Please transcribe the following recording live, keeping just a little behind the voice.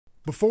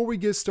Before we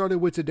get started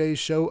with today's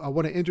show, I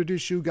want to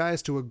introduce you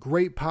guys to a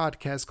great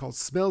podcast called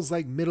Smells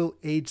Like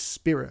Middle-Aged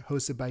Spirit,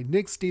 hosted by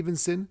Nick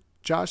Stevenson,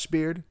 Josh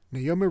Beard,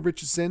 Naomi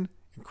Richardson,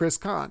 and Chris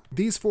Kahn.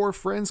 These four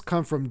friends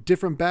come from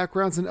different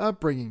backgrounds and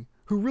upbringing,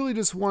 who really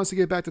just want us to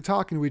get back to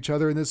talking to each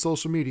other in this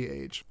social media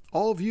age.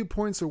 All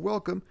viewpoints are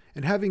welcome,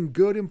 and having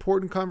good,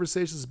 important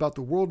conversations about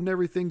the world and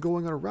everything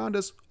going on around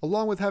us,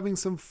 along with having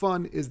some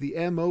fun, is the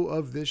MO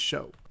of this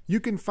show. You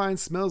can find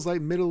Smells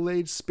Like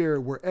Middle-Aged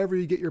Spirit wherever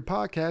you get your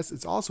podcasts.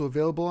 It's also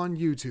available on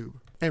YouTube.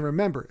 And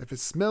remember, if it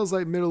smells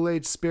like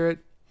middle-aged spirit,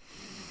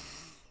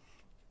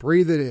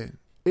 breathe it in.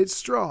 It's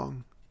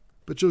strong,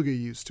 but you'll get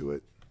used to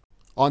it.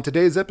 On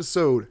today's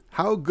episode,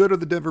 how good are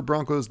the Denver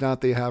Broncos now that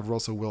they have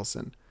Russell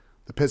Wilson?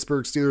 The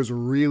Pittsburgh Steelers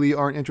really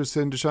aren't interested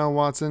in DeShaun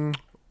Watson?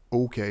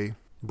 Okay.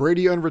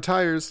 Brady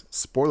unretires.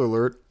 Spoiler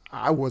alert,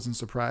 I wasn't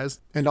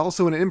surprised. And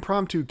also an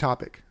impromptu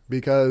topic,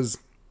 because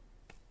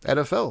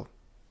NFL.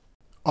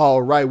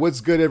 All right,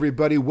 what's good,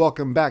 everybody?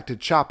 Welcome back to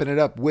Chopping It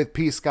Up with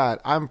P. Scott.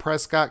 I'm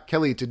Prescott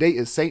Kelly. Today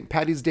is St.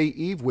 Patty's Day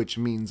Eve, which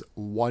means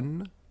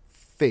one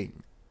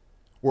thing.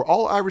 We're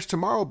all Irish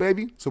tomorrow,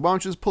 baby, so why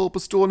don't you just pull up a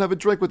stool and have a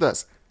drink with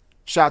us?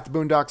 Shout out to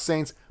Boondock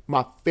Saints,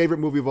 my favorite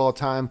movie of all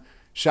time.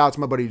 Shout out to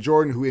my buddy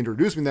Jordan, who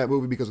introduced me to that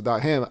movie, because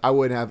without him, I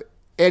wouldn't have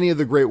any of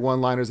the great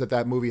one-liners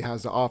that movie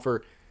has to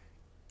offer.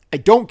 I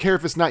don't care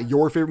if it's not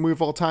your favorite movie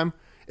of all time,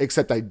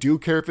 except I do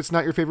care if it's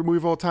not your favorite movie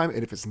of all time.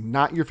 And if it's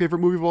not your favorite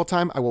movie of all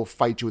time, I will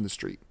fight you in the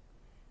street.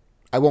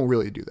 I won't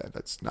really do that.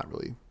 That's not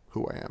really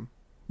who I am.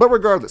 But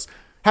regardless,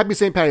 happy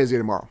St. Patty's Day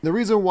tomorrow. The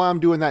reason why I'm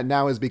doing that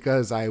now is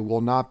because I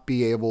will not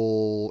be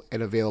able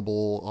and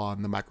available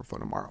on the microphone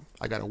tomorrow.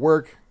 I got to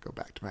work, go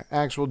back to my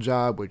actual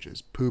job, which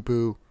is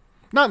poo-poo.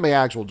 Not my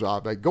actual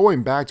job. Like,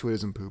 going back to it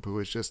isn't poo-poo.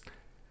 It's just,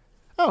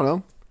 I don't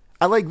know.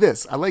 I like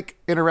this. I like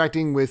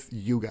interacting with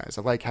you guys.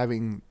 I like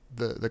having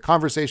the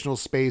conversational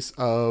space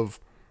of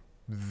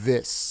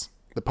this,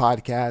 the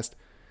podcast.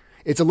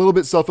 It's a little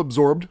bit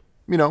self-absorbed,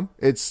 you know.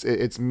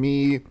 It's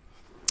me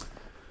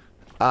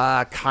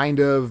kind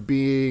of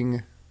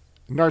being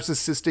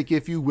narcissistic,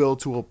 if you will,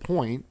 to a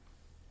point,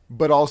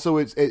 but also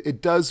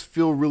it does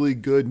feel really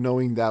good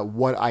knowing that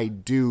what I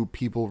do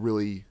people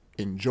really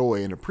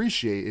enjoy and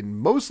appreciate, and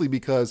mostly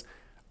because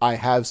I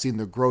have seen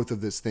the growth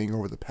of this thing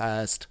over the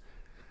past,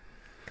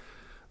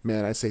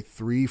 man, I'd say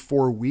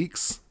 3-4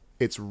 weeks.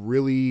 It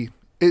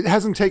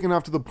hasn't taken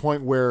off to the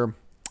point where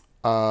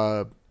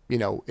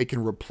it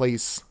can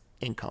replace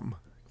income.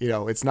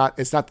 It's not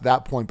to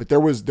that point, but there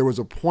was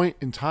a point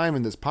in time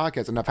in this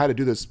podcast, and I've had to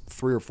do this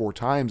 3 or 4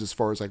 times as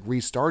far as like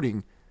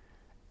restarting.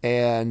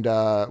 And,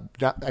 I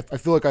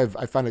feel like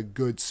I found a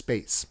good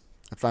space.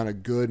 I found a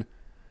good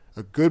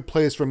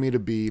place for me to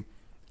be,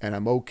 and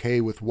I'm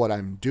okay with what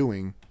I'm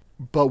doing.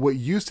 But what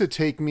used to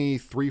take me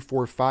 3,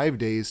 4, 5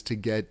 days to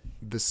get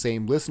the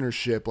same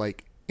listenership,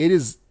 like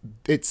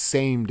it's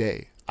same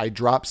day. I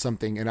drop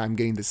something and I'm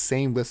getting the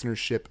same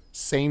listenership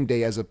same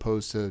day, as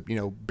opposed to,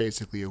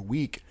 basically a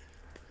week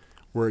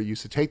where it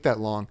used to take that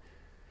long.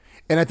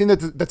 And I think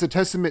that's a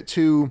testament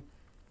to,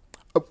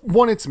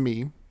 one, it's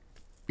me,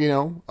 if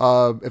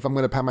I'm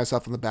going to pat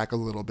myself on the back a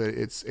little bit,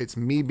 it's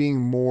me being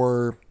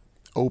more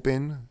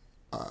open,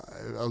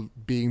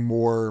 being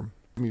more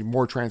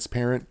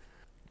transparent,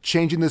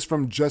 changing this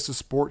from just a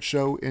sports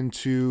show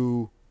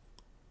into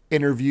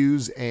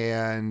interviews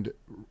and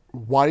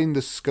widening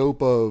the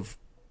scope of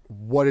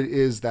what it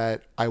is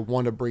that I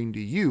want to bring to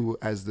you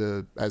as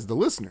the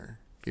listener,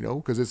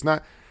 because it's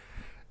not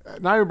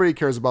everybody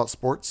cares about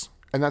sports,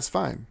 and that's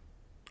fine.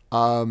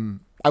 I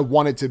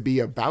want it to be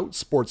about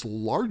sports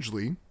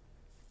largely,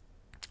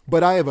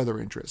 but I have other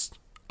interests.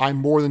 I'm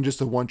more than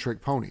just a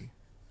one-trick pony.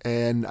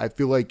 And I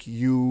feel like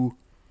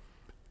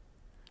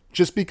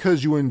just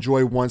because you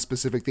enjoy one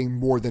specific thing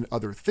more than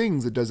other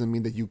things, it doesn't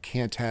mean that you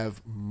can't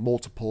have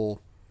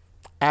multiple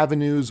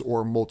avenues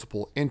or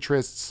multiple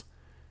interests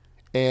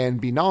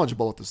and be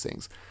knowledgeable about those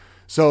things.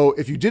 So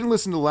if you didn't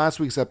listen to last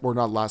week's episode, or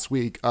not last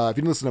week, if you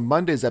didn't listen to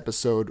Monday's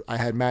episode, I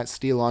had Matt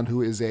Steele on,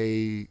 who is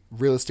a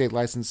real estate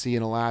licensee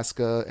in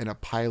Alaska and a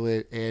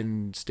pilot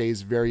and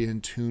stays very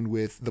in tune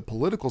with the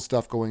political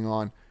stuff going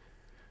on.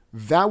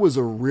 That was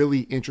a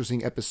really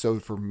interesting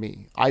episode for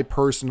me. I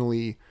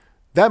personally,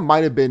 that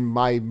might have been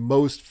my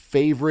most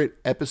favorite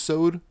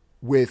episode,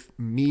 with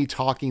me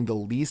talking the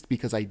least,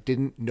 because I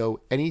didn't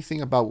know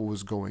anything about what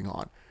was going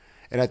on.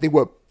 And I think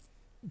what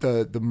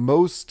the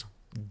most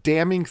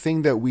damning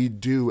thing that we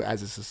do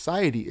as a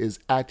society is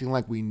acting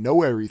like we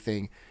know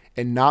everything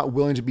and not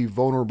willing to be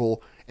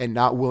vulnerable and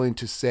not willing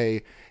to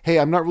say, hey,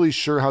 I'm not really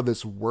sure how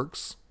this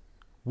works.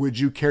 Would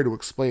you care to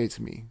explain it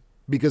to me?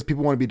 Because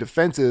people want to be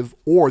defensive,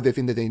 or they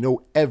think that they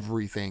know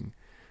everything.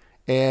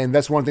 And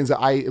that's one of the things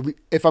that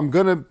if I'm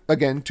going to,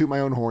 again, toot my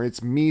own horn,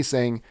 it's me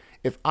saying,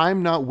 if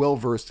I'm not well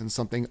versed in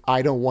something,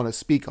 I don't want to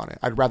speak on it.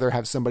 I'd rather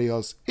have somebody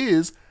else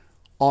is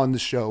on the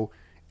show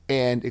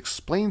and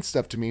explain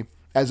stuff to me,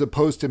 as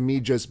opposed to me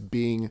just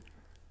being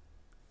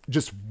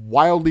just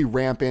wildly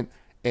rampant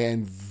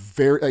and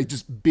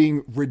just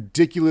being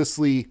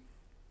ridiculously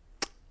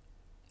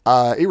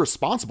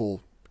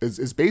irresponsible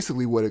is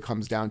basically what it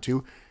comes down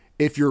to.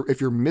 if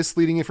you're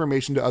misleading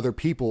information to other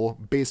people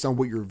based on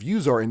what your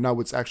views are and not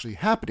what's actually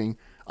happening,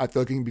 I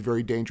feel like it can be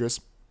very dangerous,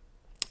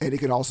 and it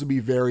can also be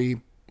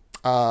very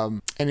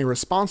and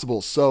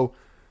irresponsible. So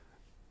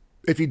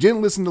if you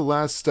didn't listen to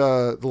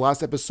the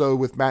last episode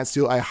with Matt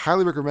Steele, I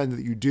highly recommend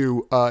that you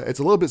do. It's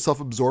a little bit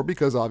self-absorbed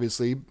because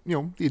obviously,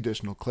 the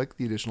additional click,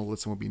 the additional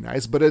listen would be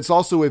nice, but it's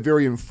also a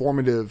very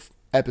informative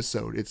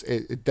episode.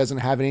 It doesn't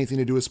have anything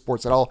to do with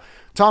sports at all.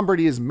 Tom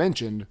Brady is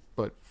mentioned,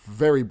 but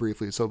very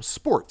briefly. So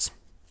sports,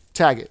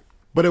 tag it.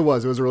 But it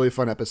was a really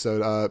fun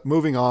episode.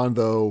 Moving on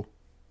though,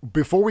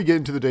 before we get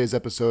into today's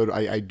episode,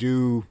 I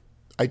do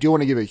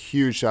want to give a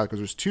huge shout out because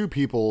there's two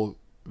people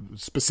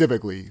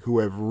specifically who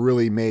have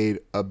really made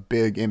a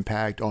big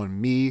impact on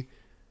me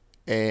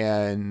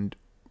and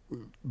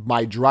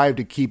my drive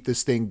to keep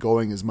this thing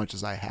going as much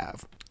as I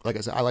have. Like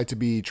I said, I like to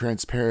be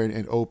transparent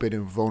and open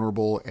and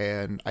vulnerable,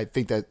 and I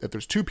think that if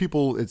there's two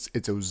people, it's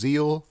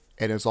Willlllson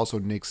and it's also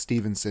Nick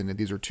Stevenson, and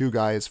these are two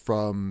guys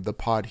from the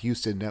Pod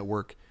Houston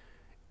network.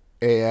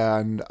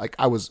 And like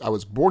I was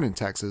born in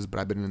Texas, but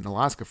I've been in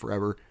Alaska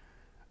forever.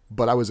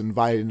 But I was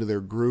invited into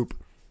their group,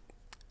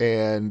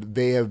 and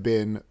they have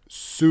been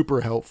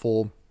super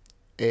helpful,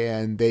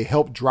 and they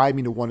help drive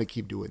me to want to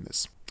keep doing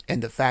this.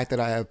 And the fact that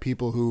I have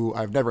people who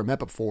I've never met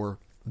before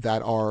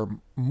that are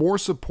more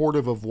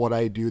supportive of what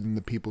I do than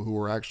the people who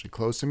are actually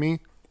close to me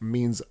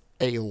means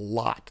a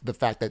lot. The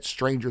fact that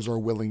strangers are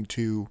willing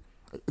to,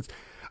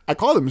 I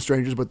call them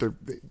strangers, but they're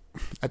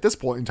at this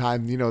point in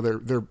time,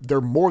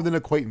 they're more than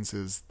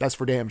acquaintances. That's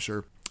for damn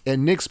sure.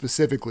 And Nick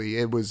specifically,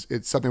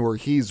 it's something where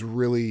he's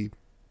really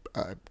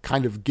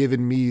kind of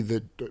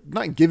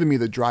not giving me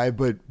the drive,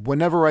 but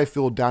whenever I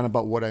feel down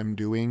about what I'm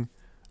doing,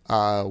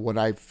 when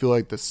I feel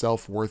like the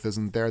self-worth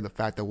isn't there, the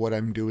fact that what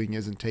I'm doing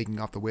isn't taking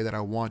off the way that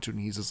I want to,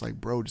 and he's just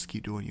like, bro, just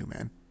keep doing you,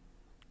 man.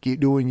 Keep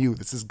doing you.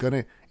 It's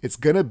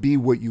gonna be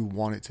what you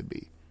want it to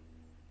be.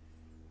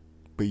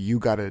 But you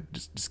gotta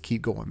just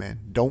keep going, man.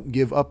 Don't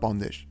give up on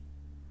this.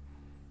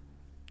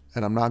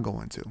 And I'm not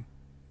going to.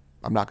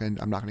 I'm not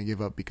gonna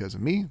give up because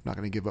of me. I'm not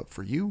gonna give up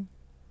for you.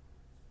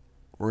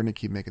 We're going to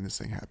keep making this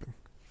thing happen.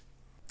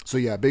 So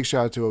yeah, big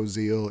shout out to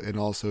Willlllson and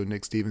also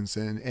Nick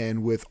Stevenson.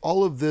 And with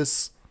all of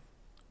this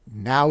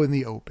now in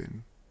the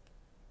open,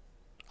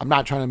 I'm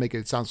not trying to make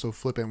it sound so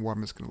flippant where I'm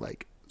just going to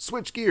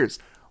switch gears,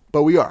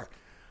 but we are.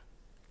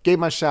 Gave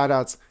my shout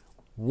outs,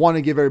 want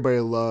to give everybody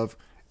love.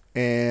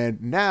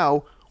 And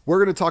now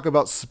we're going to talk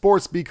about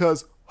sports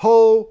because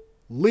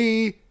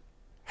holy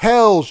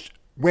hell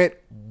went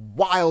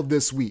wild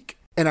this week.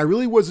 And I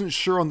really wasn't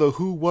sure on the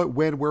who, what,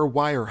 when, where,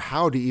 why, or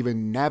how to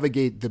even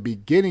navigate the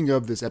beginning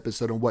of this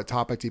episode and what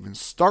topic to even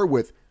start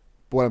with.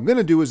 But what I'm going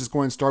to do is just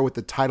go and start with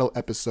the title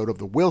episode of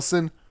the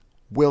Willlllson,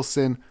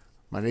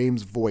 my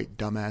name's Voight,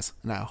 dumbass.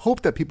 And I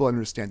hope that people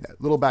understand that.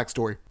 Little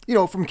backstory.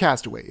 From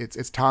Castaway.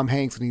 It's Tom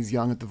Hanks and he's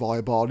young at the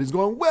volleyball and he's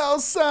going, well,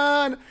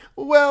 son.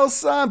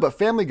 But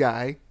Family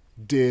Guy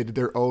did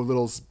their own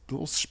little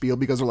spiel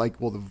because they're like,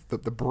 well,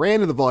 the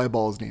brand of the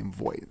volleyball is named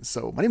Voight.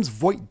 So my name's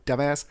Voight,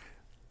 dumbass.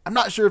 I'm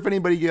not sure if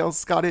anybody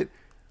else got it,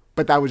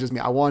 but that was just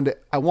me. I wanted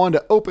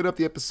to open up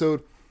the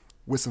episode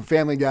with some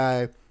Family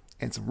Guy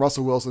and some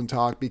Russell Wilson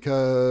talk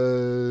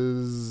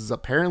because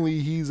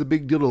apparently he's a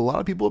big deal to a lot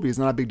of people, but he's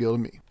not a big deal to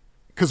me.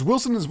 Because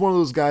Wilson is one of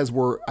those guys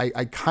where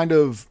I kind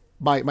of,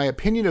 my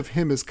opinion of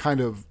him has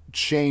kind of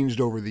changed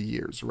over the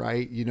years,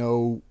 right?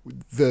 The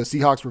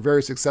Seahawks were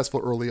very successful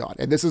early on,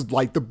 and this is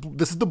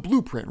the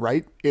blueprint,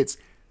 right? It's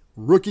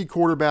rookie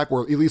quarterback,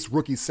 or at least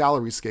rookie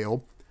salary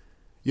scale.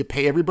 You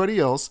pay everybody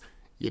else.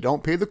 You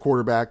don't pay the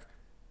quarterback,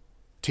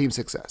 team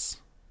success.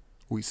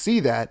 We see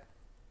that,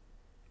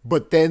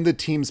 but then the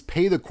teams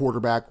pay the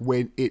quarterback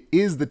when it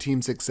is the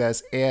team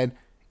success. And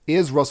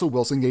is Russell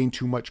Wilson getting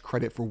too much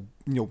credit for,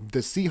 the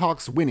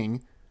Seahawks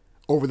winning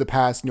over the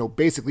past,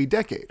 basically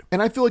decade?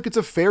 And I feel like it's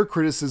a fair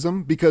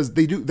criticism because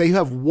they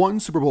have one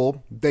Super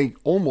Bowl. They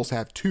almost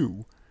have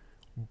two,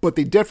 but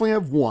they definitely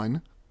have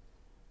one.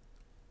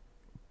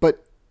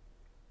 But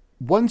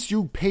once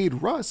you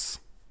paid Russ,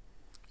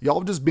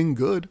 y'all have just been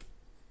good.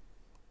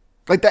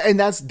 Like that, and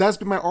that's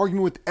been my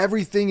argument with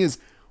everything is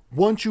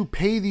once you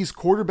pay these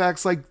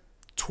quarterbacks like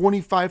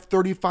 $25,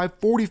 $35,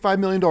 $45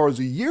 million a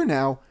year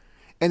now,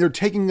 and they're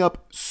taking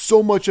up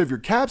so much of your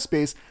cap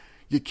space,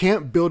 you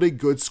can't build a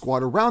good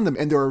squad around them.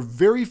 And there are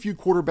very few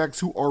quarterbacks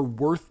who are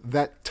worth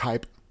that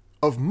type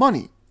of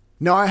money.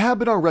 Now, I have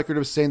been on record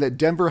of saying that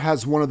Denver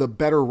has one of the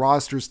better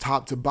rosters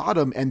top to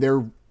bottom, and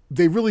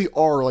they really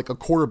are like a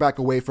quarterback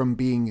away from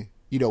being,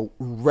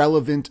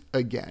 relevant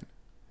again.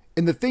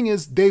 And the thing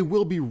is, they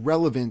will be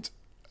relevant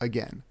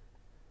again.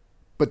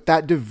 But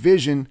that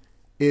division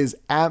is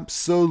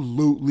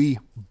absolutely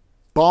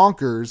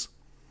bonkers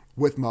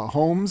with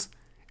Mahomes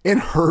and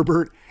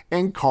Herbert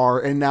and Carr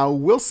and now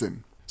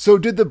Wilson. So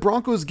did the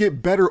Broncos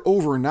get better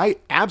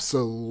overnight?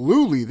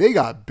 Absolutely. They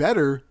got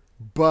better.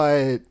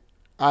 But,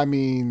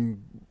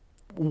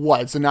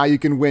 what? So now you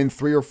can win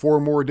 3 or 4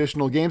 more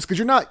additional games? Because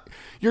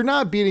you're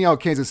not beating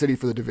out Kansas City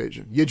for the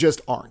division. You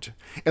just aren't.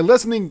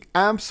 Unless something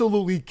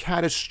absolutely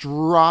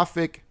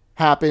catastrophic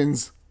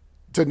happens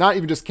to not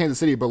even just Kansas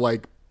City,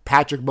 but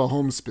Patrick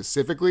Mahomes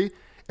specifically,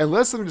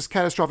 unless something just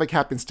catastrophic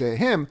happens to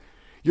him,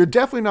 you're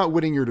definitely not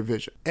winning your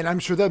division. And I'm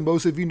sure that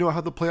most of you know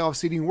how the playoff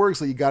seeding works.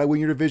 Like, you got to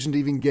win your division to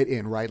even get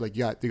in, right? Like,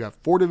 you got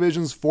 4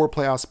 divisions, 4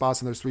 playoff spots,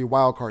 and there's 3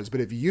 wild cards.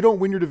 But if you don't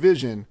win your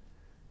division,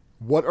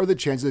 what are the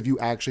chances of you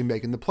actually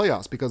making the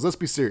playoffs? Because let's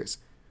be serious.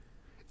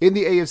 In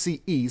the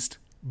AFC East,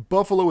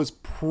 Buffalo is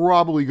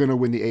probably going to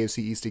win the AFC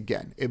East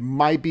again. It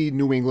might be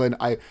New England.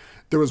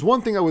 There was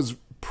one thing I was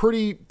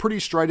pretty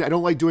strident. I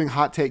don't like doing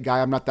hot take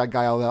guy. I'm not that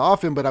guy all that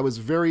often, but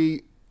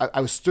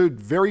I stood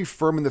very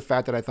firm in the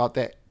fact that I thought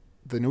that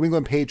the New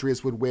England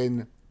Patriots would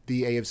win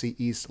the AFC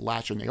East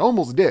last year, and they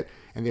almost did.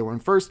 And they were in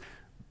first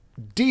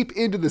deep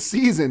into the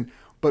season,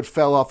 but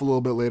fell off a little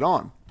bit late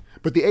on.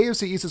 But the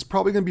AFC East is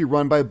probably going to be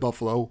run by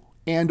Buffalo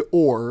and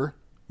or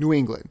New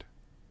England.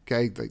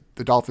 Okay,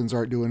 the Dolphins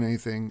aren't doing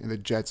anything, and the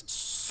Jets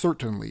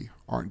certainly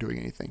aren't doing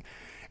anything.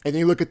 And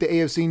then you look at the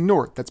AFC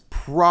North. That's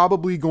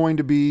probably going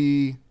to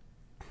be,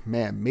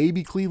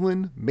 maybe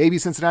Cleveland, maybe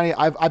Cincinnati.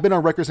 I've been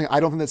on record saying I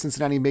don't think that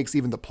Cincinnati makes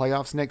even the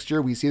playoffs next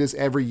year. We see this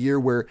every year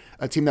where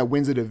a team that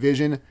wins a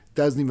division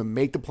doesn't even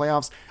make the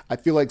playoffs. I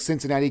feel like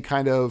Cincinnati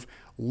kind of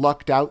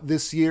lucked out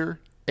this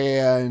year,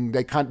 and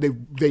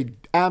they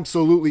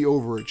absolutely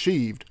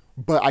overachieved.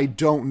 But I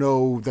don't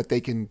know that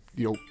they can,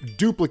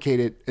 duplicate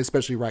it,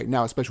 especially right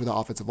now, especially with the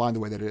offensive line the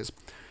way that it is.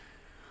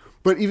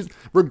 But even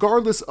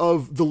regardless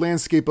of the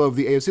landscape of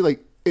the AFC,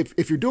 like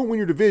if you don't win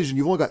your division,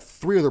 you've only got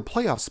 3 other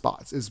playoff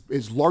spots.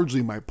 Is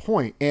largely my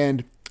point.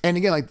 And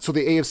again, so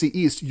the AFC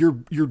East,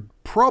 you're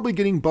probably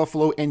getting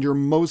Buffalo, and you're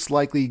most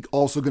likely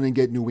also going to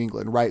get New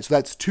England, right? So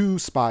that's 2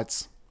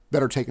 spots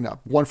that are taken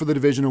up, 1 for the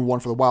division and 1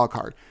 for the wild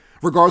card.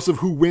 Regardless of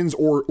who wins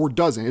or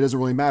doesn't, it doesn't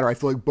really matter. I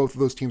feel like both of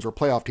those teams are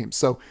playoff teams.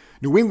 So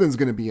New England's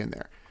going to be in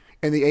there.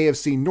 And the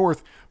AFC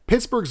North,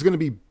 Pittsburgh's going to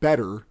be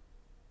better.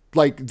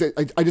 Like,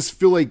 I just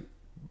feel like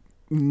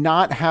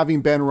not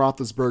having Ben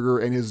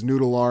Roethlisberger and his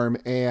noodle arm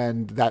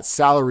and that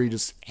salary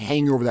just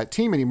hanging over that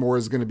team anymore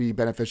is going to be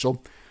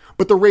beneficial.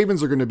 But the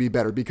Ravens are going to be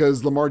better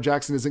because Lamar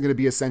Jackson isn't going to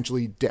be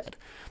essentially dead.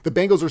 The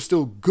Bengals are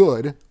still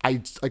good.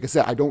 Like I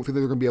said, I don't think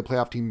they're going to be a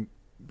playoff team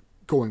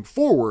going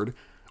forward.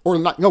 Or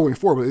not going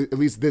forward, but at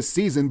least this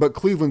season, but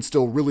Cleveland's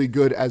still really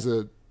good as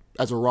a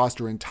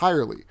roster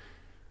entirely.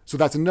 So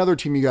that's another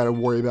team you got to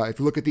worry about. If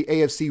you look at the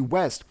AFC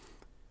West,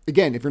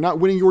 again, if you're not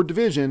winning your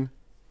division,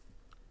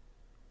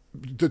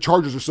 the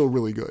Chargers are still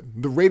really good.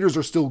 The Raiders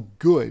are still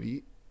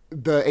good.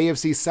 The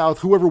AFC South,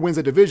 whoever wins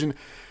that division,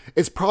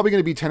 it's probably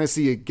going to be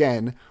Tennessee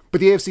again,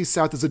 but the AFC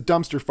South is a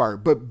dumpster fire.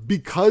 But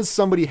because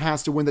somebody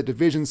has to win that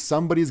division,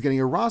 somebody's getting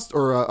a roster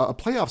or a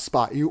playoff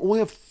spot. You only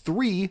have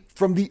 3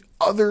 from the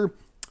other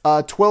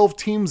 12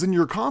 teams in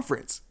your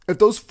conference. If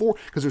those 4,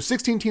 because there's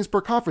 16 teams per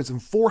conference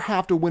and 4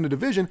 have to win a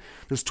division,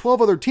 there's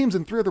 12 other teams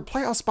and 3 other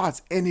playoff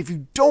spots. And if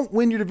you don't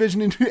win your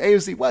division into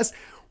AFC West,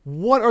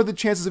 what are the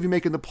chances of you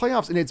making the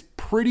playoffs? And it's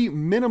pretty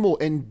minimal.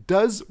 And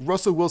does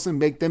Russell Wilson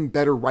make them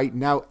better right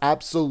now?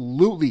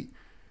 Absolutely.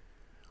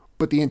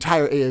 But the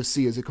entire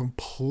AFC is a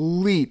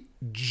complete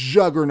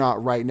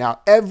juggernaut right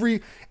now.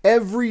 Every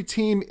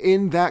team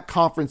in that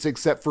conference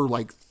except for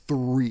like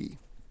 3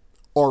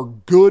 are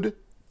good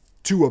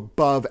to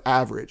above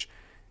average.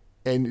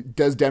 And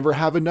does Denver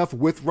have enough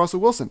with Russell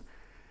Wilson?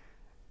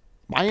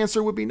 My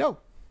answer would be no.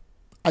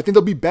 I think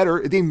they'll be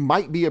better. They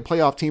might be a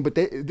playoff team, but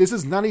this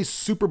is not a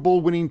Super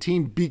Bowl winning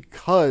team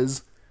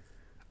because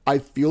I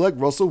feel like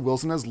Russell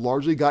Wilson has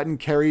largely gotten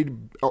carried,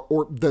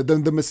 or the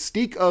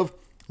mystique of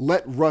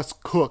let Russ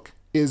cook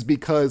is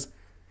because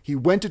he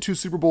went to 2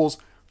 Super Bowls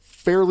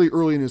fairly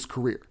early in his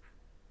career.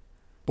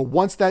 But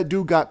once that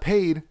dude got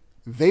paid,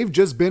 they've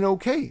just been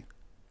okay.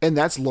 And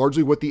that's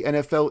largely what the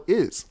NFL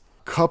is.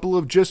 Couple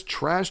of just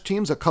trash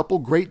teams, a couple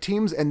great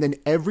teams, and then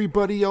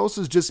everybody else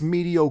is just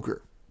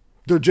mediocre.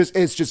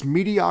 It's just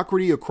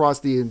mediocrity across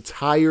the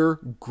entire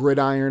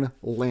gridiron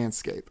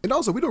landscape. And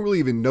also, we don't really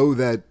even know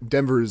that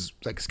Denver's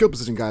skill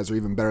position guys are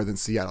even better than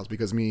Seattle's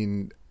because,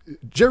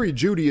 Jerry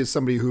Jeudy is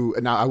somebody who,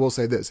 and now I will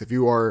say this, if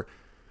you are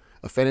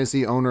a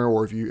fantasy owner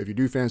or if you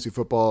do fantasy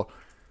football,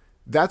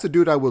 that's a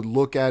dude I would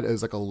look at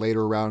as a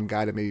later round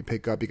guy to maybe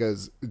pick up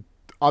because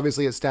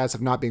obviously his stats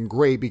have not been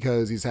great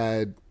because he's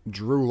had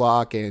Drew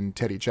Lock and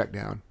Teddy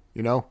Checkdown,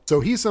 So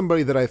he's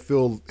somebody that I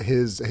feel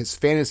his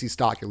fantasy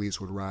stock at least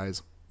would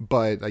rise.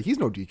 But he's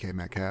no DK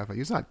Metcalf.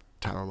 He's not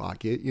Tyler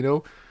Lockett,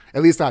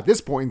 At least not at this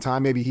point in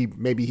time. Maybe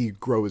he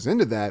grows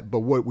into that. But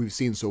what we've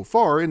seen so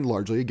far, and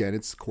largely, again,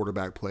 it's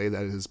quarterback play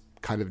that has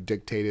kind of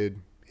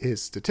dictated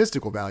his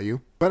statistical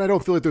value. But I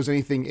don't feel like there's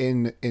anything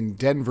in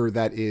Denver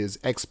that is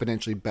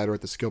exponentially better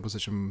at the skill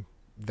position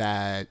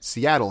that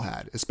Seattle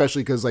had,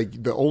 especially because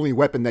the only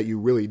weapon that you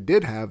really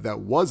did have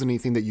that was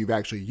anything that you've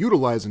actually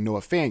utilized in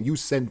Noah Fant, you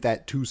sent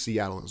that to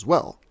Seattle as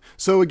well.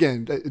 So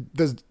again,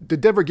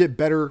 did Denver get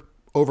better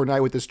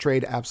overnight with this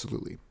trade?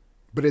 Absolutely.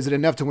 But is it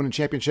enough to win a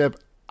championship?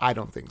 I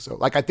don't think so.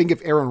 I think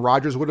if Aaron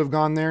Rodgers would have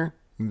gone there,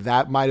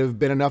 that might have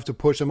been enough to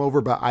push him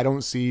over, but I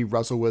don't see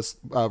Russell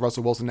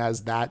Wilson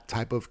as that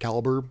type of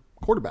caliber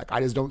quarterback.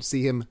 I just don't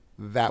see him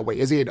that way.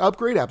 Is he an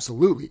upgrade?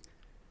 Absolutely.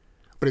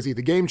 But is he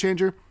the game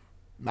changer?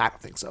 I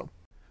don't think so.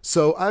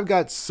 So I've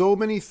got so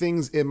many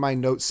things in my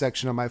notes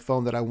section on my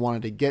phone that I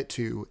wanted to get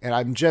to, and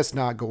I'm just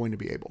not going to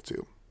be able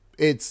to.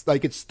 It's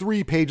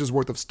 3 pages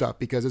worth of stuff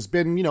because it's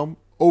been,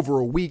 over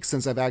a week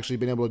since I've actually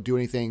been able to do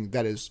anything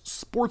that is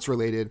sports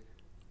related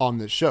on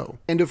this show.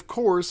 And of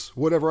course,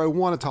 whatever I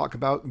want to talk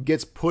about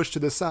gets pushed to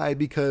the side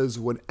because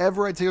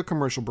whenever I take a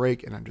commercial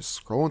break and I'm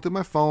just scrolling through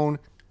my phone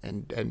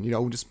and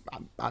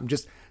I'm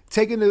just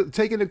taking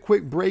a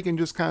quick break and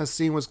just kind of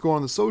seeing what's going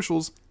on the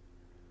socials,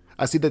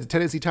 I see that the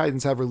Tennessee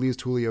Titans have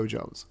released Julio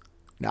Jones.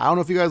 Now, I don't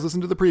know if you guys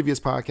listened to the previous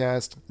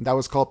podcast. That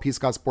was called P.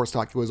 Scott Sports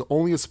Talk. It was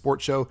only a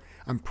sports show.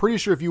 I'm pretty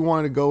sure if you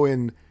wanted to go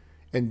in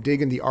and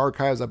dig in the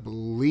archives, I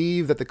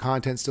believe that the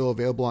content's still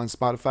available on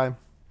Spotify.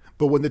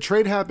 But when the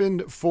trade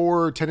happened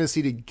for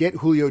Tennessee to get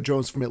Julio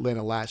Jones from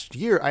Atlanta last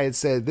year, I had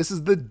said this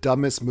is the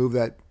dumbest move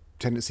that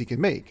Tennessee can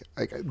make.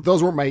 Like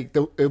those weren't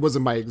it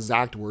wasn't my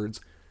exact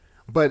words,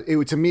 but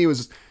to me it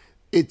was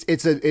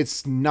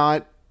it's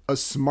not a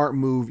smart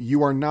move.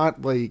 You're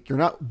not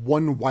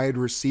one wide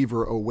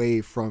receiver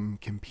away from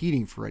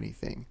competing for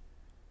anything.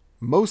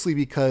 Mostly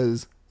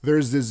because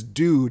there's this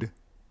dude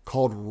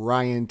called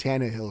Ryan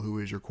Tannehill who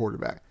is your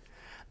quarterback.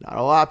 Not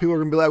a lot of people are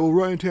going to be like, well,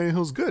 Ryan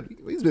Tannehill's good.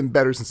 He's been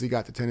better since he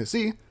got to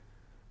Tennessee.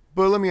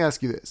 But let me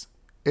ask you this.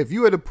 If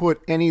you had to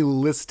put any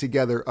list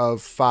together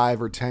of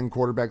 5 or 10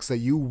 quarterbacks that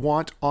you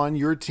want on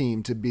your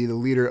team to be the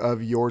leader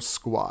of your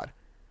squad,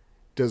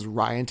 does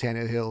Ryan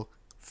Tannehill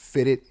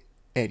fit it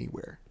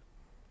anywhere?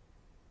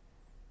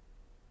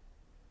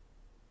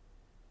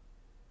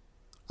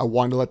 I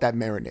wanted to let that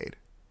marinate.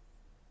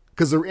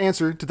 Because the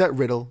answer to that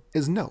riddle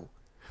is no.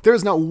 There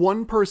is not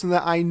one person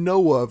that I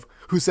know of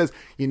who says,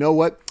 you know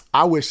what?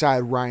 I wish I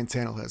had Ryan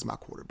Tannehill as my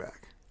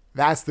quarterback.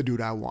 That's the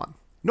dude I want.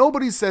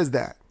 Nobody says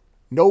that.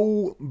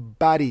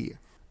 Nobody.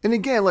 And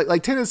again,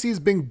 like Tennessee's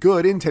been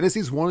good, and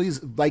Tennessee's one of these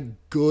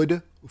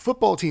good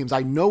football teams.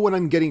 I know what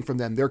I'm getting from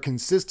them. They're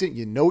consistent.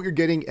 You know what you're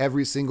getting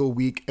every single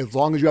week. As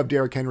long as you have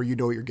Derrick Henry, you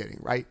know what you're getting,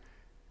 right?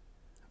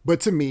 But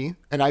to me,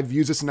 and I've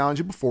used this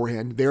analogy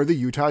beforehand, they're the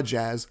Utah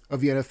Jazz of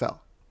the NFL.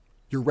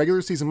 Your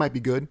regular season might be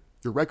good.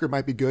 Your record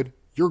might be good.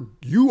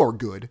 You are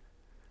good,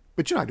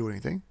 but you're not doing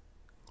anything.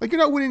 You're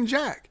not winning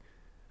jack.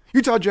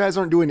 Utah Jazz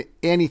aren't doing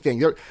anything.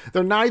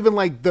 They're not even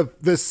like the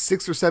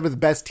 6th or 7th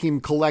best team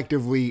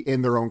collectively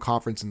in their own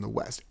conference in the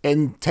West.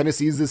 And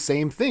Tennessee is the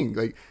same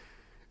thing.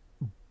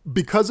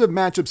 Because of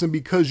matchups and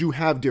because you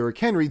have Derrick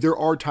Henry, there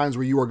are times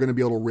where you are going to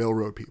be able to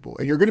railroad people.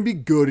 And you're going to be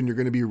good and you're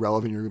going to be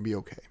relevant. You're going to be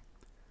okay.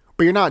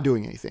 But you're not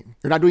doing anything.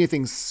 You're not doing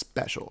anything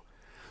special.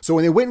 So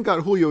when they went and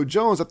got Julio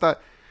Jones, I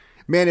thought,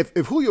 man, if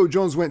Julio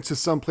Jones went to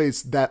some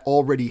place that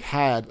already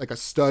had a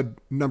stud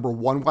number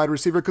 1 wide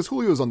receiver, because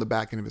Julio's on the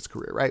back end of his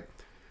career, right?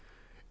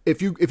 If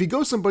he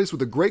goes someplace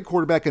with a great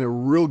quarterback and a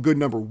real good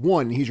number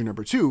 1, and he's your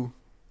number 2,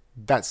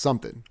 that's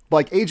something.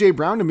 But AJ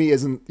Brown to me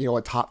isn't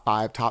a top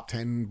 5, top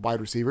 10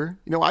 wide receiver.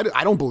 I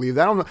don't believe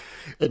that. I don't know.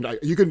 And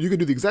you can do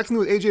the exact thing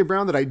with AJ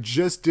Brown that I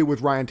just did with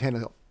Ryan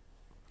Tannehill.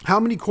 How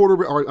many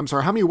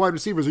wide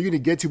receivers are you going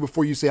to get to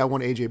before you say I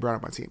want AJ Brown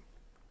on my team?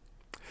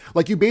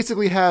 You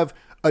basically have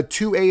a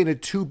 2A and a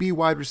 2B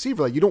wide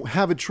receiver. You don't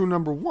have a true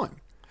number 1.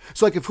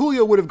 So if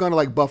Julio would have gone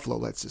to Buffalo,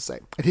 let's just say,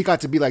 and he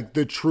got to be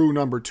the true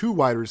number 2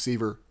 wide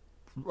receiver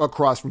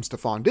across from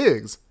Stephon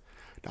Diggs,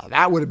 now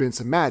that would have been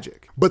some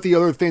magic. But the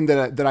other thing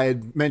that I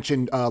had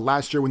mentioned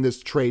last year when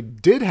this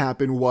trade did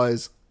happen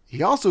was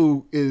he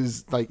also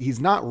is he's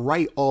not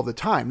right all the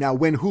time. Now,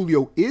 when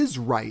Julio is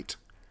right,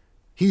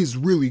 he's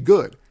really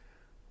good.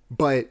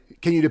 But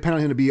can you depend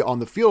on him to be on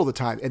the field all the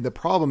time? And the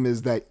problem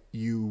is that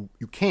you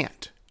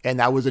can't. And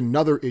that was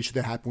another issue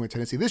that happened with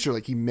Tennessee this year.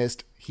 He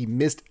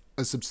missed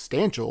a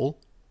substantial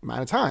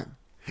amount of time.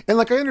 And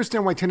I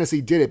understand why Tennessee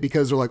did it,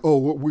 because they're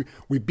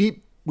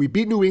we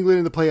beat New England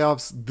in the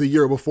playoffs the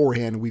year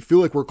beforehand. We feel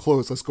like we're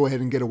close. Let's go ahead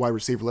and get a wide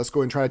receiver. Let's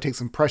go and try to take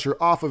some pressure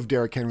off of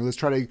Derrick Henry. Let's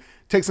try to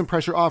take some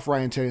pressure off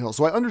Ryan Tannehill.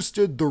 So I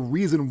understood the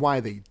reason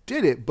why they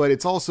did it, but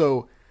it's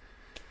also,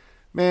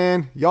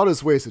 man, y'all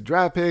just wasted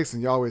draft picks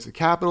and y'all wasted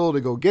capital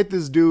to go get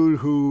this dude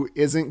who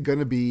isn't going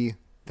to be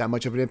that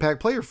much of an impact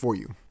player for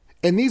you.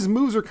 And these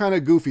moves are kind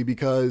of goofy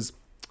because,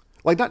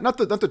 not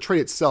the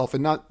trade itself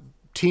and not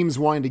teams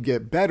wanting to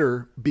get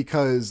better,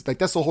 because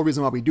that's the whole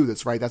reason why we do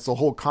this, right? That's the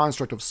whole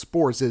construct of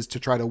sports, is to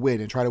try to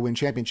win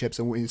championships.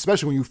 And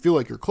especially when you feel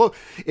like you're close.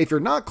 If you're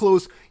not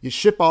close, you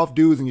ship off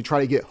dudes and you try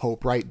to get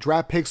hope, right?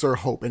 Draft picks are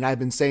hope. And I've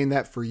been saying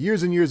that for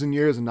years and years and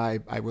years. And I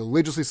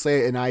religiously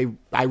say it, and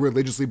I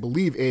religiously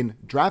believe in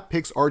draft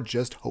picks are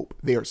just hope.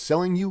 They are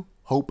selling you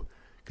hope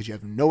because you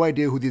have no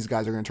idea who these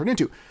guys are going to turn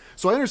into.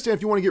 So I understand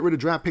if you want to get rid of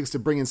draft picks to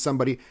bring in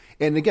somebody.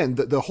 And again,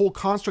 the whole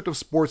construct of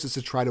sports is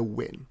to try to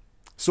win.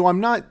 So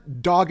I'm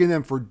not dogging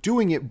them for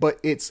doing it, but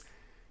it's,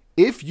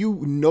 if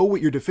you know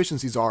what your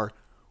deficiencies are,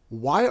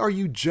 why are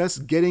you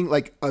just getting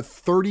a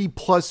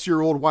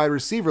 30-plus-year-old wide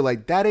receiver?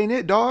 That ain't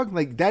it,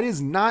 dog. That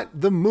is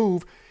not the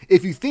move.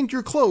 If you think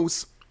you're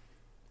close,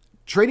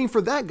 trading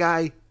for that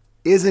guy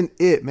isn't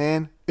it,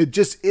 man. It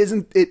just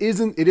isn't. It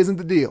isn't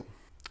the deal.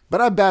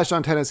 But I bashed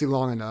on Tennessee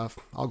long enough.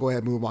 I'll go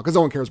ahead and move on because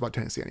no one cares about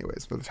Tennessee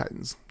anyways. For the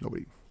Titans,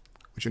 nobody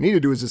What you need to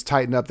do is just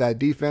tighten up that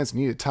defense.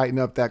 You need to tighten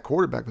up that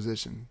quarterback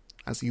position.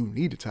 That's what you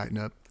need to tighten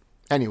up.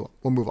 Anyway,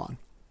 we'll move on.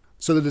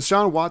 So the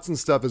DeShaun Watson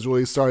stuff has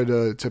really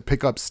started to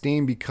pick up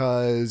steam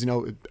because,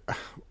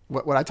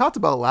 what I talked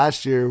about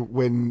last year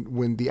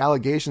when the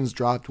allegations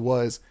dropped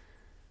was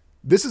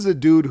this is a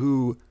dude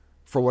who,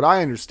 for what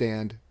I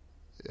understand,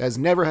 has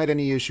never had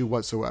any issue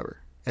whatsoever.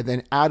 And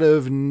then out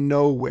of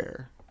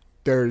nowhere,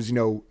 there's,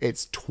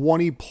 it's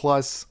 20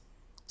 plus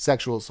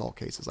sexual assault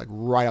cases, like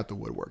right out the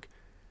woodwork.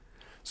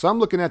 So I'm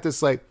looking at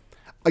this like,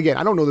 again,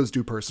 I don't know this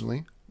dude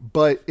personally,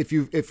 but if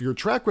your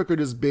track record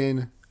has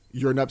been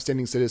you're an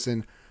upstanding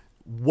citizen,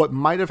 what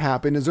might have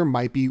happened is there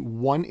might be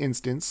one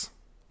instance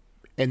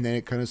and then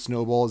it kind of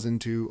snowballs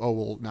into, oh,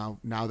 well,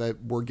 now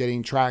that we're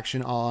getting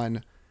traction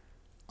on,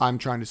 I'm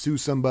trying to sue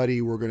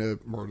somebody,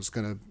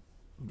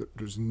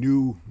 there's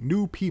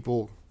new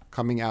people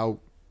coming out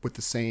with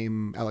the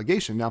same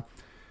allegation. Now,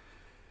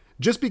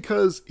 just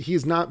because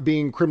he's not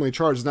being criminally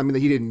charged does not mean that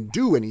he didn't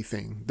do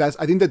anything.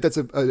 I think that's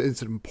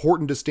it's an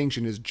important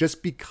distinction, is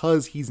just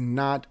because he's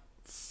not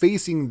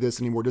facing this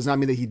anymore does not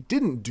mean that he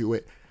didn't do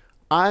it.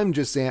 I'm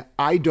just saying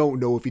I don't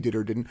know if he did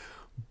or didn't.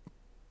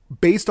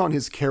 Based on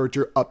his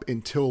character up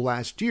until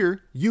last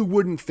year, you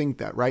wouldn't think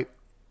that, right?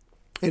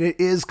 And it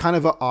is kind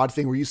of an odd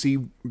thing where you see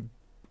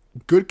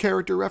good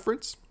character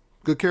reference,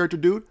 good character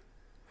dude,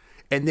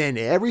 and then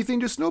everything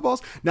just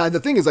snowballs. Now, the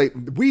thing is, like,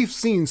 we've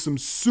seen some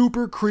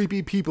super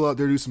creepy people out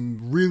there do some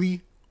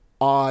really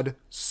odd,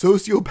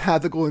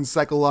 sociopathical and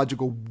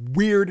psychological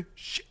weird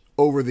shit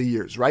over the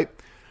years, right?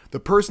 The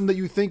person that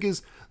you think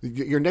is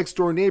your next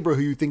door neighbor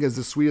who you think is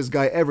the sweetest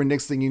guy ever,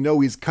 next thing you know,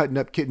 he's cutting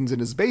up kittens in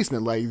his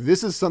basement. Like,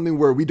 this is something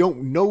where we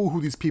don't know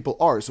who these people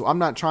are. So I'm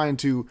not trying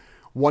to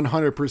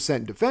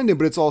 100% defend him,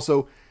 but it's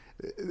also,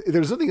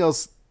 there's nothing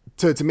else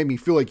to make me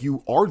feel like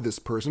you are this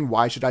person.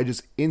 Why should I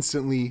just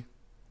instantly,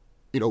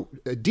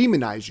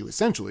 demonize you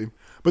essentially?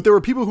 But there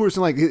were people who were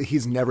saying like,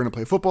 he's never going to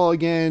play football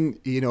again.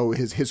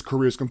 His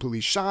career is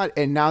completely shot.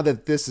 And now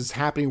that this is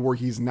happening where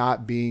he's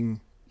not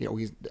being,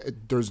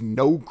 there's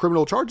no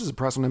criminal charges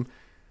pressed on him,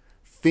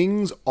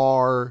 things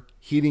are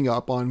heating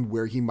up on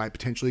where he might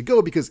potentially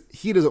go because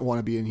he doesn't want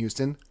to be in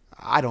Houston.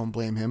 I don't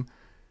blame him.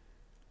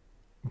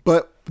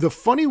 But the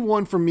funny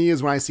one for me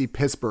is when I see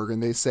Pittsburgh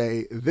and they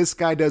say, this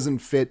guy doesn't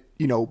fit,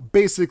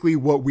 basically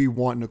what we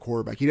want in a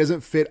quarterback. He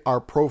doesn't fit our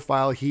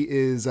profile. He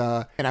is,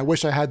 and I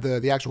wish I had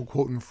the actual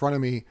quote in front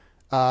of me.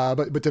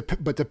 But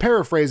to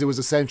paraphrase, it was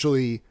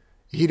essentially,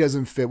 he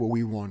doesn't fit what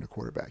we want in a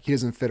quarterback. He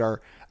doesn't fit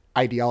our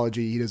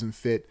ideology. He doesn't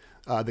fit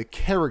the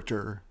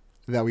character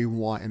that we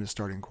want in a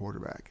starting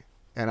quarterback.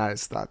 And I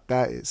just thought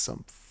that is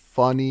some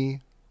funny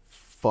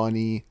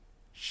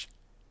shit.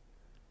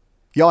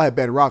 Y'all had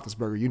Ben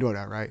Roethlisberger. You know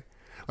that, right?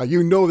 Like,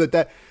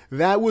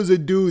 that was a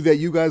dude that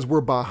you guys were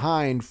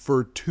behind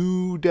for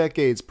 2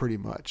 decades pretty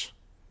much.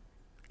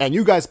 And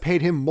you guys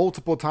paid him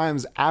multiple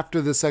times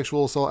after the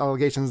sexual assault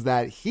allegations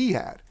that he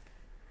had.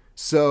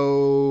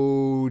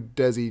 So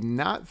does he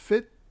not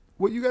fit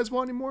what you guys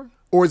want anymore?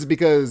 Or is it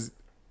because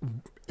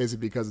he's a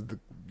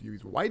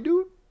white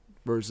dude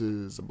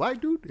versus a black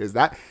dude? Is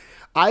that,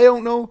 I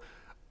don't know.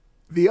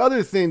 The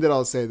other thing that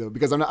I'll say though,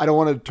 because I don't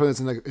want to turn this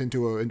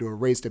into a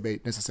race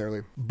debate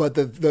necessarily, but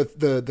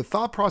the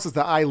thought process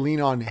that I lean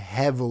on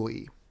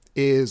heavily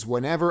is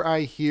whenever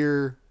I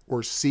hear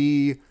or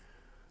see,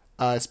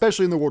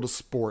 especially in the world of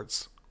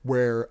sports,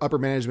 where upper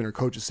management or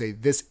coaches say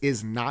this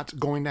is not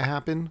going to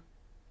happen,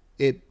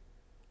 it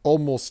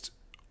almost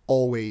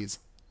always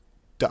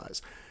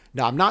does.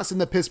 Now, I'm not saying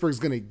that Pittsburgh's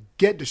going to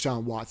get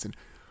DeShaun Watson,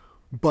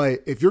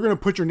 but if you're going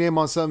to put your name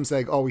on something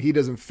saying, oh, he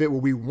doesn't fit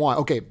what we want,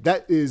 okay,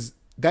 that is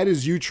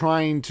you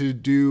trying to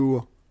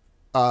do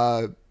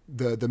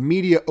the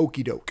media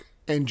okey doke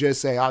and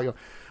just say, oh,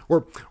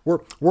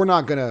 we're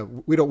not gonna,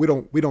 we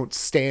don't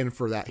stand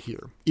for that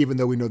here, even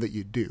though we know that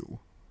you do,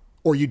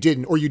 or you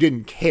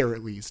didn't care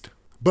at least.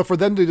 But for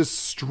them to just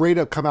straight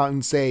up come out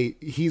and say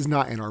he's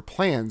not in our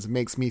plans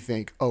makes me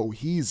think, oh,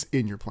 he's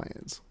in your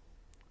plans.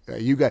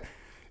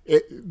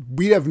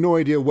 We have no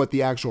idea what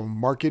the actual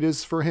market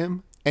is for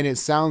him. And it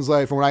sounds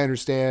like, from what I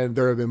understand,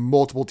 there have been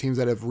multiple teams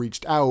that have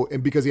reached out.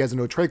 And because he has a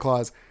no trade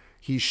clause,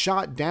 he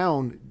shot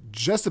down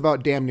just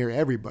about damn near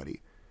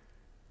everybody.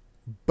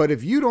 But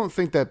if you don't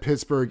think that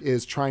Pittsburgh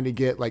is trying to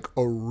get like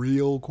a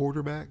real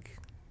quarterback,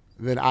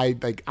 then I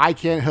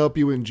can't help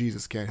you and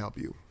Jesus can't help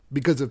you.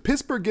 Because if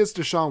Pittsburgh gets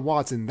DeShaun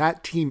Watson,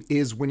 that team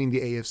is winning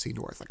the AFC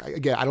North. Like,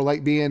 again, I don't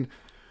like being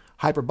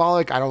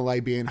hyperbolic. I don't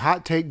like being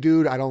hot take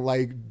dude. I don't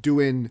like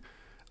doing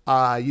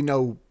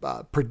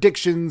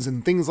predictions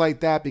and things like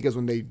that, because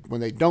when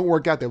they don't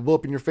work out, they blow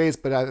up in your face.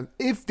 But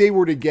if they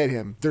were to get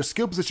him, their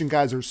skill position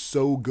guys are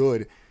so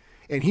good,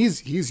 and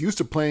he's used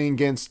to playing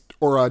against,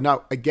 or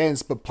not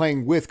against, but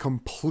playing with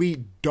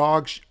complete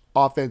dog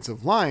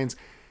offensive lines.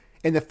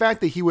 And the fact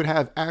that he would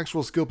have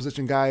actual skill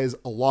position guys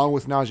along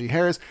with Najee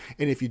Harris,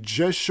 and if you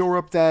just shore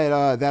up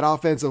that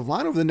offensive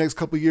line over the next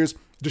couple of years,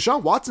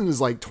 DeShaun Watson is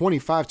like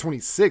 25,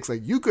 26.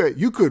 Like, you could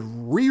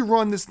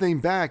rerun this thing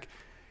back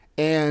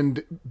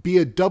and be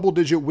a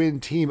double-digit win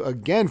team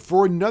again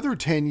for another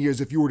 10 years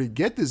if you were to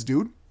get this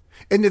dude.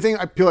 And the thing,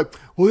 I feel like,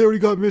 well, they already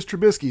got Mitch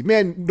Trubisky.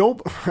 Man,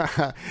 nope.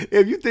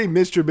 If you think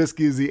Mitch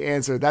Trubisky is the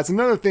answer, that's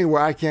another thing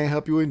where I can't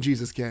help you and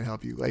Jesus can't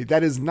help you. Like,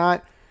 that is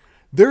not,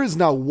 there is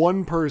not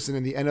one person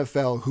in the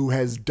NFL who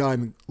has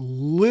done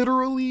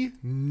literally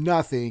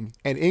nothing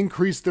and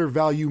increased their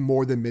value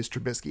more than Mitch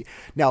Trubisky.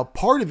 Now,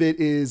 part of it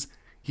is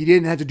he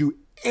didn't have to do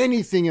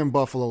anything in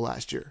Buffalo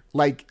last year.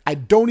 Like, I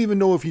don't even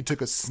know if he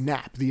took a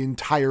snap the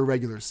entire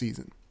regular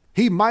season.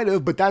 He might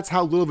have, but that's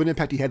how little of an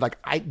impact he had. Like,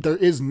 there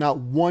is not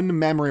one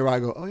memory where I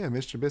go, oh yeah,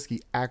 Mr.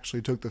 Trubisky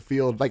actually took the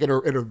field, like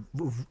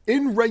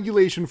in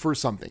regulation for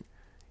something.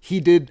 He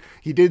did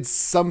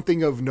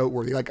something of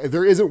noteworthy. Like,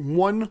 there isn't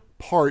one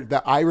part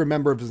that I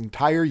remember of his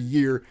entire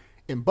year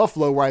in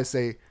Buffalo where I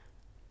say,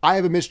 I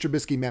have a Mr.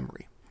 Trubisky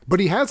memory.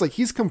 But he has, like,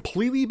 he's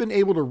completely been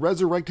able to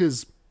resurrect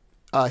his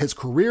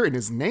career and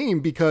his name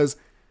because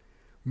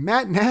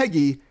Matt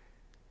Nagy,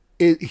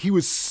 he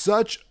was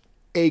such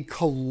a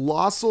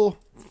colossal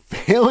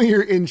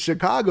failure in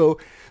Chicago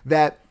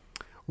that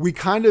we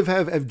kind of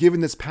have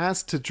given this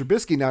pass to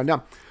Trubisky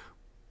now.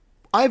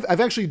 I've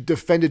actually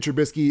defended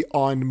Trubisky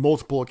on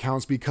multiple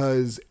accounts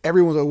because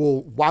everyone's like,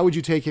 well, why would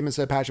you take him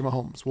instead of Patrick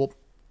Mahomes? Well,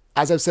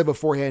 as I've said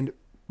beforehand,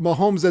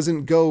 Mahomes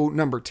doesn't go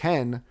number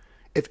 10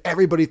 if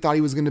everybody thought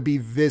he was going to be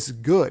this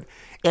good.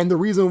 And the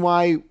reason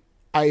why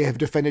I have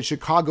defended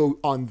Chicago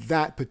on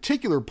that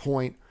particular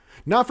point,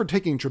 not for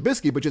taking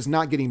Trubisky, but just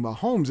not getting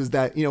Mahomes, is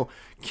that, you know,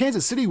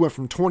 Kansas City went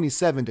from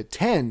 27 to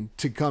 10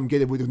 to come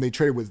get it when they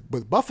traded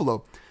with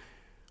Buffalo.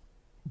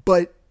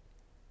 But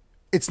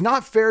it's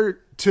not fair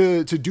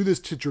to do this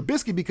to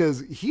Trubisky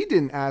because he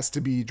didn't ask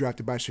to be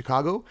drafted by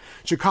Chicago.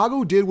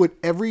 Chicago did what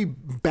every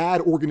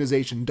bad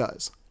organization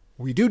does.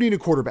 We do need a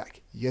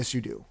quarterback. Yes, you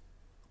do.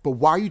 But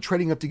why are you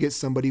trading up to get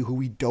somebody who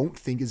we don't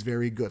think is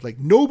very good? Like,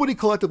 nobody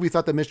collectively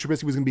thought that Mitch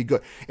Trubisky was going to be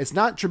good. It's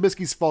not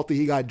Trubisky's fault that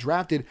he got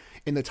drafted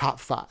in the top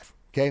 5.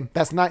 Okay,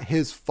 that's not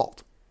his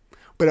fault.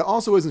 But it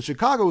also isn't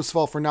Chicago's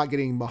fault for not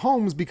getting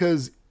Mahomes,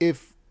 because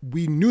if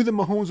we knew that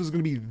Mahomes was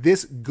going to be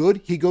this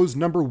good, he goes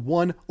number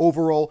 1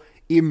 overall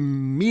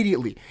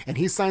immediately. And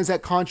he signs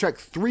that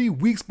contract 3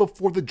 weeks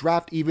before the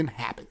draft even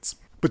happens.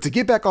 But to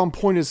get back on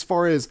point as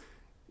far as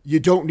you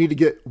don't need to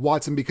get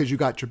Watson because you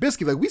got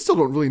Trubisky, like, we still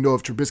don't really know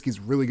if Trubisky's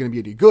really going to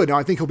be any good. Now,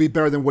 I think he'll be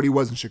better than what he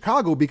was in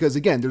Chicago because,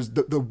 again, there's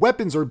the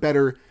weapons are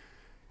better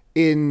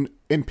in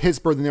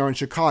Pittsburgh than they are in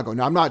Chicago.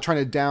 Now, I'm not trying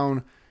to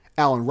down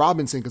Allen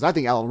Robinson because I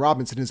think Allen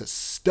Robinson is a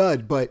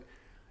stud, but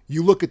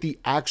you look at the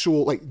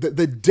actual, like,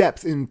 the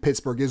depth in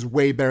Pittsburgh is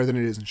way better than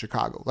it is in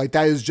Chicago. Like,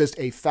 that is just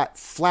a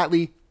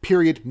flatly,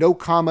 period, no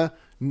comma,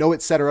 no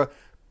etc.,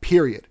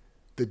 period.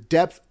 The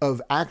depth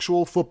of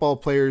actual football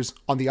players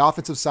on the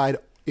offensive side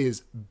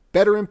is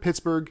better in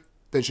Pittsburgh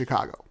than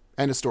Chicago.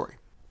 End of story.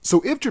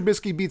 So if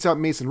Trubisky beats out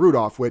Mason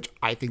Rudolph, which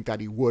I think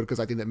that he would because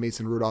I think that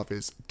Mason Rudolph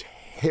is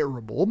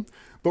terrible,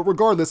 but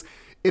regardless,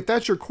 if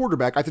that's your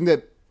quarterback, I think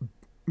that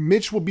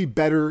Mitch will be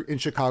better in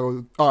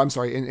Chicago.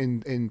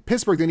 In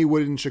Pittsburgh than he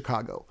would in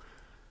Chicago.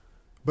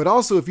 But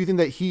also, if you think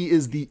that he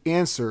is the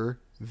answer,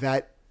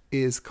 that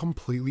is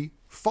completely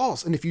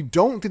false. And if you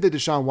don't think that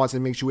DeShaun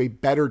Watson makes you a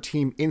better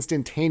team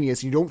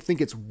instantaneous, you don't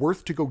think it's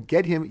worth to go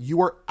get him,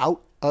 you are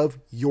out of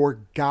your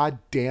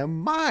goddamn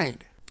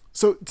mind.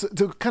 So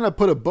to kind of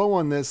put a bow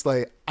on this,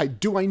 like, I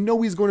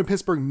know he's going to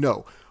Pittsburgh?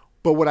 No.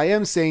 But what I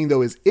am saying,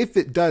 though, is if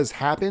it does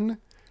happen,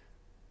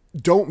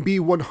 don't be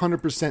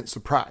 100%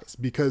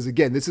 surprised, because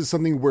again, this is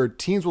something where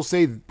teams will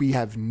say we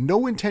have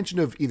no intention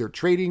of either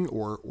trading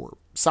or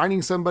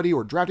signing somebody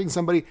or drafting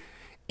somebody,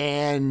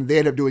 and they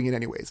end up doing it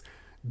anyways.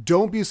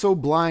 Don't be so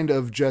blind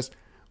of just,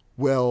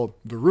 well,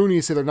 the Rooney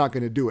said they're not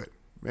going to do it.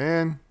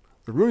 Man,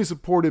 the Rooney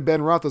supported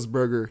Ben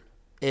Roethlisberger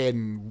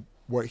and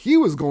what he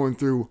was going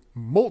through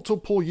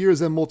multiple years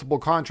and multiple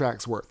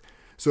contracts worth.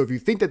 So if you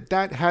think that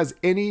that has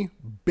any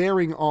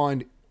bearing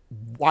on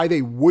why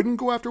they wouldn't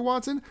go after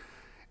Watson,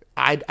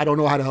 I don't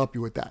know how to help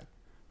you with that.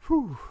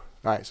 Whew.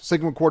 All right, so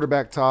sticking with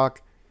quarterback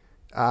talk.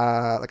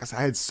 Like I said,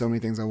 I had so many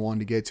things I wanted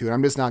to get to, and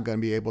I'm just not going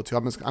to be able to.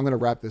 I'm going to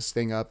wrap this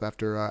thing up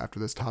after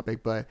this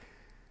topic, but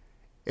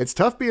it's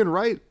tough being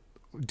right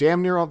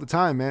damn near all the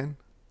time, man.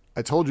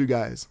 I told you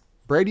guys,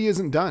 Brady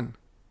isn't done.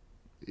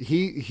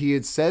 He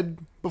had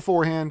said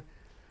beforehand,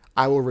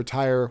 I will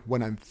retire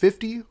when I'm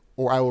 50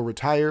 or I will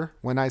retire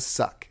when I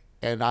suck.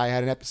 And I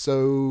had an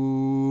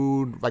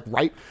episode like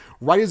right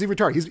as he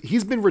retired.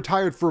 He's been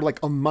retired for like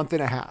a month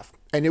and a half.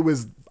 And it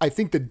was, I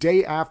think, the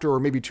day after or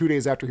maybe 2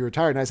 days after he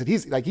retired. And I said,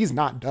 he's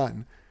not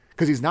done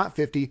because he's not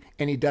 50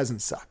 and he doesn't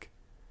suck.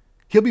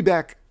 He'll be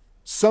back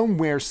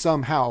somewhere,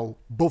 somehow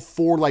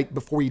before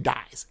he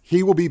dies.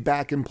 He will be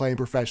back and playing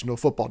professional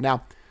football.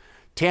 Now,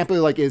 Tampa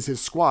is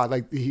his squad.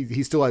 Like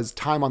he still has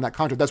time on that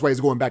contract. That's why he's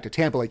going back to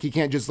Tampa. Like he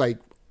can't just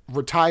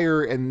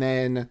retire and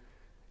then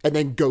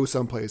go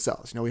someplace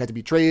else. He'd have to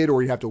be traded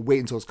or he'd have to wait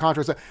until his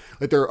contract's up.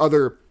 Like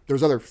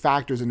there's other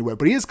factors into it,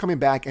 but he is coming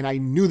back and I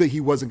knew that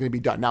he wasn't going to be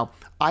done. Now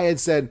I had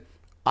said,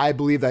 I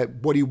believe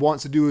that what he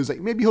wants to do is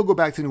maybe he'll go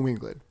back to New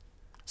England.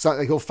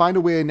 So he'll find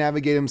a way to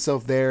navigate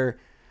himself there.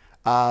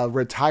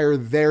 retire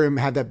there and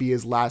have that be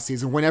his last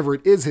season. Whenever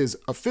it is his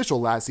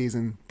official last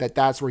season,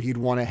 that's where he'd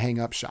want to hang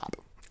up shop.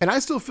 And I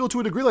still feel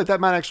to a degree like that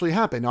might actually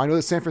happen. Now, I know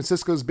that San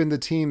Francisco's been the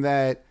team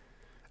that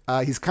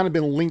he's kind of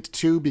been linked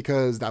to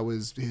because that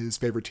was his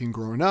favorite team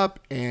growing up,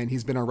 and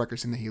he's been on record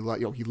saying that he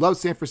loves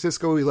San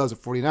Francisco, he loves the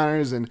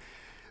 49ers, and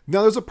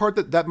now there's a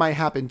part that might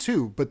happen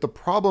too. But the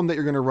problem that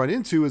you're going to run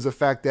into is the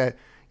fact that you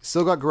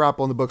still got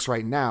Garoppolo on the books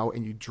right now,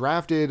 and you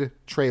drafted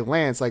Trey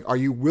Lance. Like, are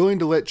you willing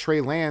to let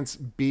Trey Lance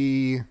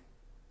be,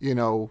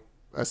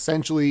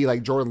 essentially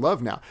like Jordan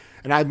Love now?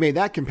 And I've made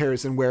that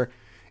comparison where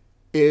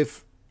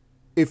if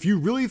you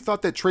really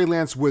thought that Trey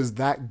Lance was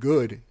that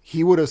good,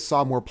 he would have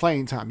saw more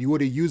playing time. You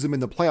would have used him in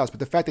the playoffs. But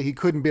the fact that he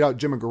couldn't beat out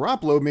Jimmy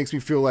Garoppolo makes me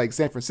feel like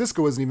San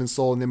Francisco isn't even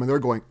sold on him, and they're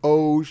going,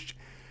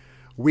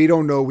 we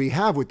don't know what we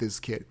have with this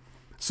kid.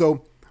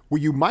 So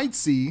what you might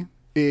see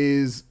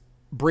is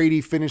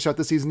Brady finish out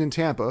the season in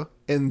Tampa,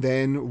 and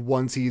then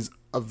once he's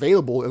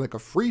available and like a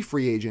free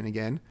agent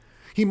again,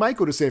 he might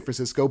go to San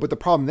Francisco. But the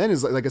problem then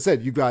is, like I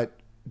said, you've got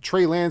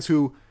Trey Lance,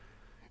 who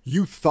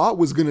you thought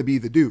was going to be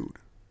the dude,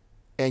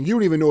 and you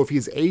don't even know if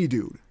he's a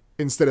dude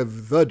instead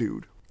of the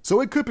dude. So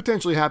it could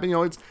potentially happen.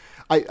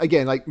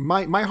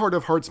 My heart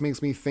of hearts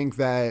makes me think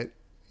that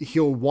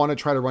he'll want to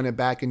try to run it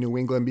back in New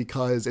England,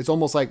 because it's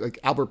almost like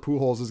Albert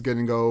Pujols is going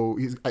to go.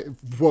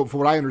 For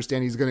what I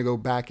understand, he's going to go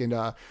back and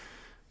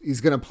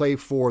he's going to play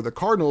for the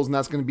Cardinals, and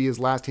that's going to be his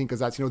last team, because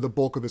that's, the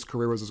bulk of his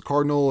career was as a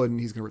Cardinal, and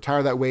he's going to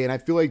retire that way. And I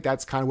feel like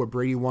that's kind of what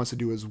Brady wants to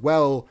do as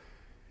well.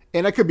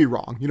 And I could be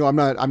wrong.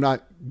 I'm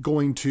not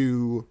going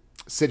to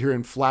sit here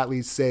and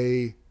flatly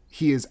say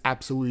he is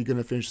absolutely going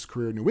to finish his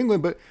career in New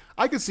England, but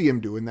I could see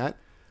him doing that.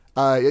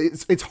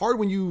 It's hard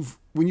when you've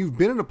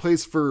been in a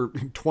place for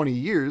 20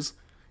 years.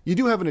 You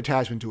do have an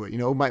attachment to it.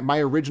 My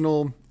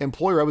original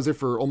employer, I was there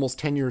for almost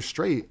 10 years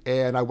straight,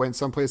 and I went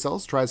someplace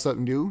else, tried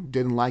something new,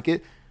 didn't like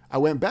it. I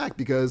went back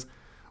because,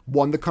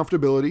 one, the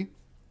comfortability.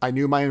 I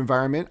knew my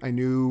environment. I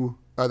knew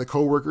the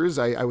coworkers.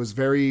 I was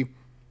very,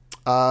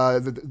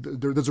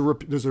 there's a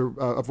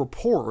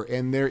rapport,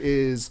 and there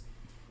is,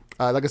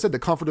 like I said, the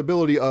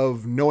comfortability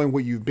of knowing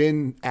what you've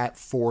been at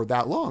for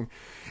that long.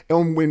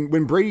 And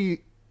when Brady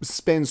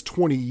spends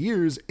 20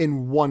 years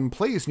in one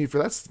place, and you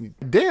feel that's,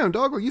 damn,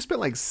 dog, you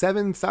spent like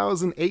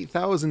 7,000,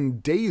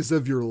 8,000 days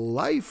of your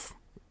life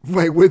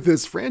with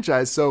this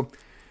franchise. So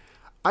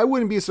I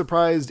wouldn't be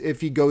surprised if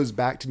he goes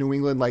back to New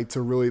England,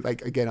 to really,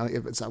 again,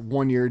 if it's a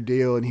 1-year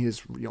deal and he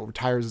just,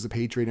 retires as a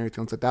Patriot and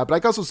everything like that. But I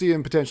can also see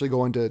him potentially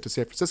going to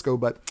San Francisco.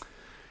 But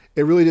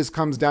it really just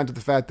comes down to the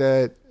fact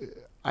that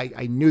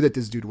I knew that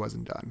this dude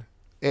wasn't done.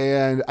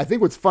 And I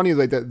think what's funny is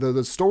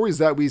the stories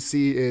that we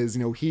see is,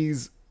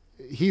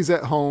 he's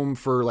at home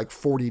for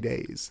 40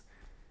 days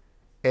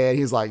and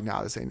he's like,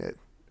 nah, this ain't it.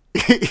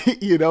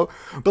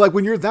 But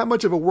when you're that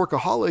much of a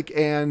workaholic,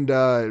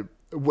 and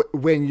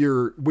when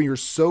you're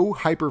so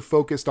hyper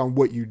focused on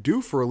what you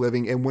do for a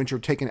living, and once you're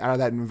taken out of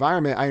that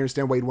environment, I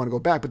understand why you'd want to go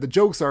back. But the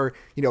jokes are,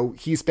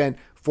 he spent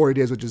 40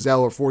 days with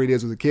Giselle or 40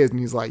 days with the kids,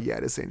 and he's like, yeah,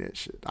 this ain't it.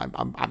 Shit.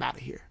 I'm out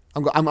of here.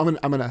 I'm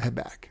gonna head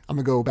back. I'm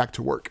gonna go back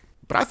to work.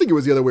 But I think it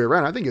was the other way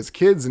around. I think his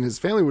kids and his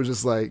family were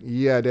just like,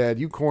 yeah, Dad,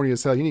 you corny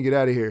as hell. You need to get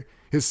out of here.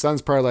 His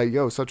son's probably like,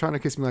 yo, stop trying to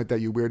kiss me like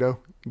that, you weirdo.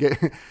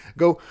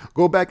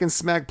 Go back and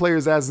smack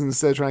players' asses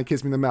instead of trying to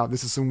kiss me in the mouth.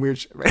 This is some weird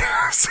shit.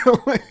 So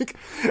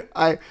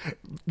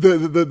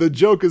the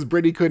joke is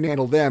Brady couldn't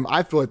handle them.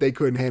 I feel like they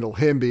couldn't handle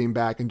him being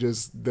back, and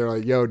they're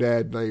like, yo,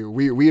 Dad,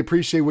 we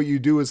appreciate what you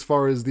do as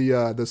far as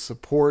the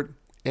support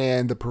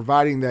and the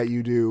providing that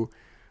you do.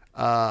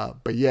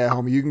 But yeah,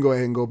 homie, you can go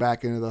ahead and go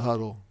back into the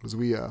huddle, because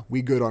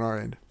we good on our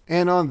end.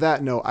 And on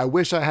that note, I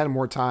wish I had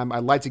more time.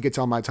 I'd like to get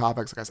to all my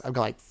topics. I've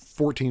got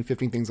 14,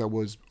 15 things I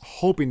was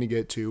hoping to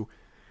get to,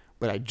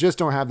 but I just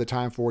don't have the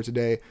time for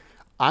today.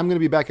 I'm going to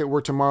be back at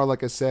work tomorrow.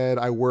 Like I said,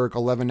 I work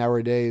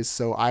 11-hour days,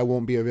 so I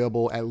won't be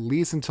available at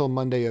least until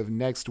Monday of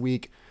next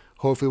week.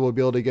 Hopefully we'll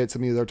be able to get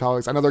some of these other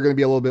topics. I know they're going to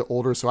be a little bit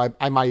older, so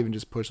I might even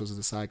just push those to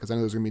the side, because I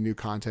know there's going to be new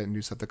content and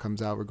new stuff that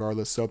comes out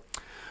regardless. So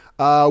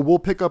we'll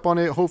pick up on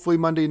it hopefully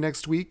Monday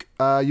next week.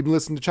 You've been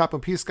listening to Chop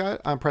and P.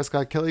 Scott. I'm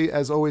Prescott Kelly.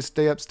 As always,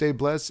 stay up, stay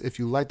blessed. If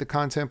you like the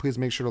content, please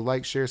make sure to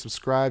like, share,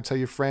 subscribe, tell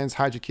your friends,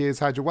 hide your kids,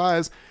 hide your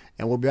wives,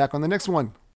 and we'll be back on the next one.